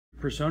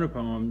persona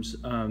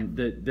poems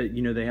that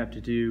you know they have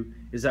to do,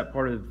 is that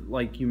part of,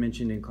 like you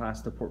mentioned in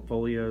class, the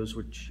portfolios,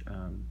 which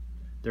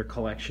their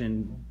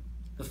collection?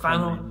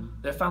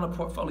 Their final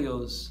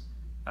portfolios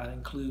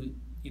include,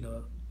 you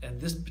know, in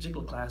this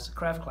particular class, the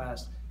craft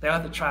class, they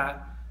have to try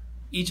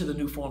each of the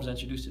new forms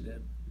introduced to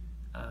them.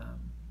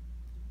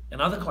 In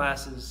other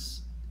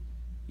classes,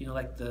 you know,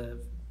 like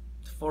the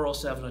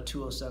 407 or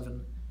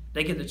 207,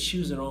 they get to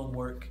choose their own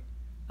work,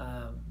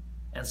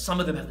 and some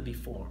of them have to be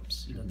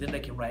forms. You know, then they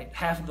can write.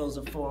 Half of those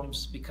are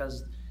forms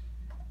because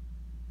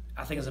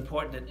I think it's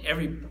important that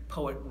every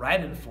poet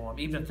write in form,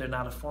 even if they're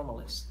not a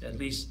formalist. At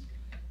least,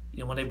 you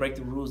know, when they break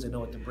the rules, they know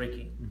what they're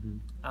breaking.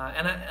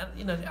 Mm-hmm.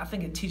 You know, I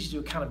think it teaches you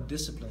a kind of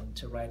discipline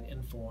to write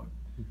in form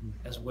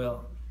as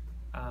well.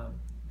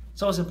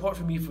 So it's important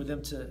for me for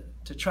them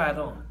to try it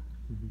on.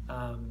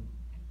 Mm-hmm.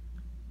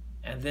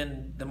 And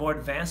then the more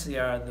advanced they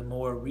are, the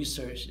more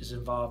research is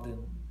involved in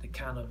the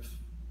kind of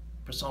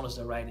personas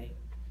they're writing.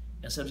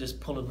 Instead of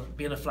just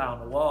being a fly on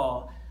the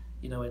wall,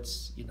 you know,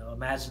 it's, you know,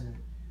 imagine,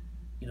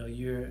 you know,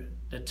 you're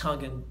the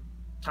tongue in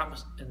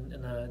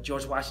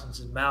George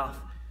Washington's mouth,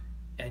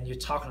 and you're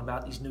talking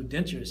about these new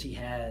dentures he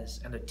has,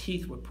 and the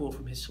teeth were pulled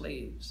from his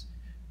slaves.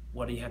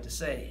 What do you have to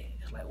say?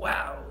 It's like,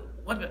 wow,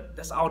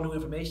 that's all new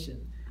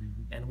information,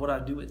 and what do I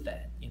do with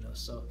that? You know,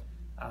 so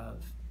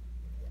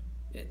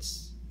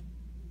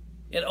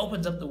it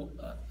opens up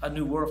a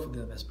new world for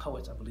them as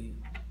poets, I believe,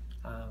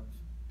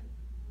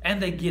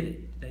 and they get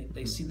it.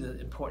 They see the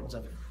importance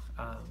of it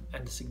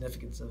and the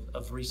significance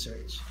of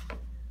research,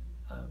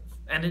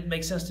 and it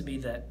makes sense to me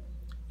that,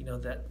 you know,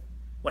 that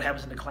what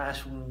happens in the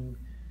classroom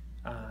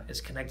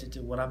is connected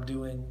to what I'm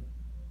doing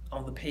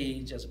on the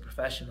page as a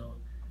professional,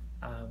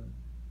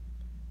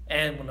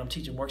 and when I'm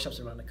teaching workshops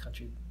around the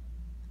country,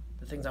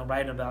 the things I'm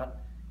writing about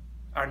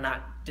are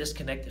not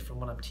disconnected from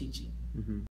what I'm teaching. Mm-hmm.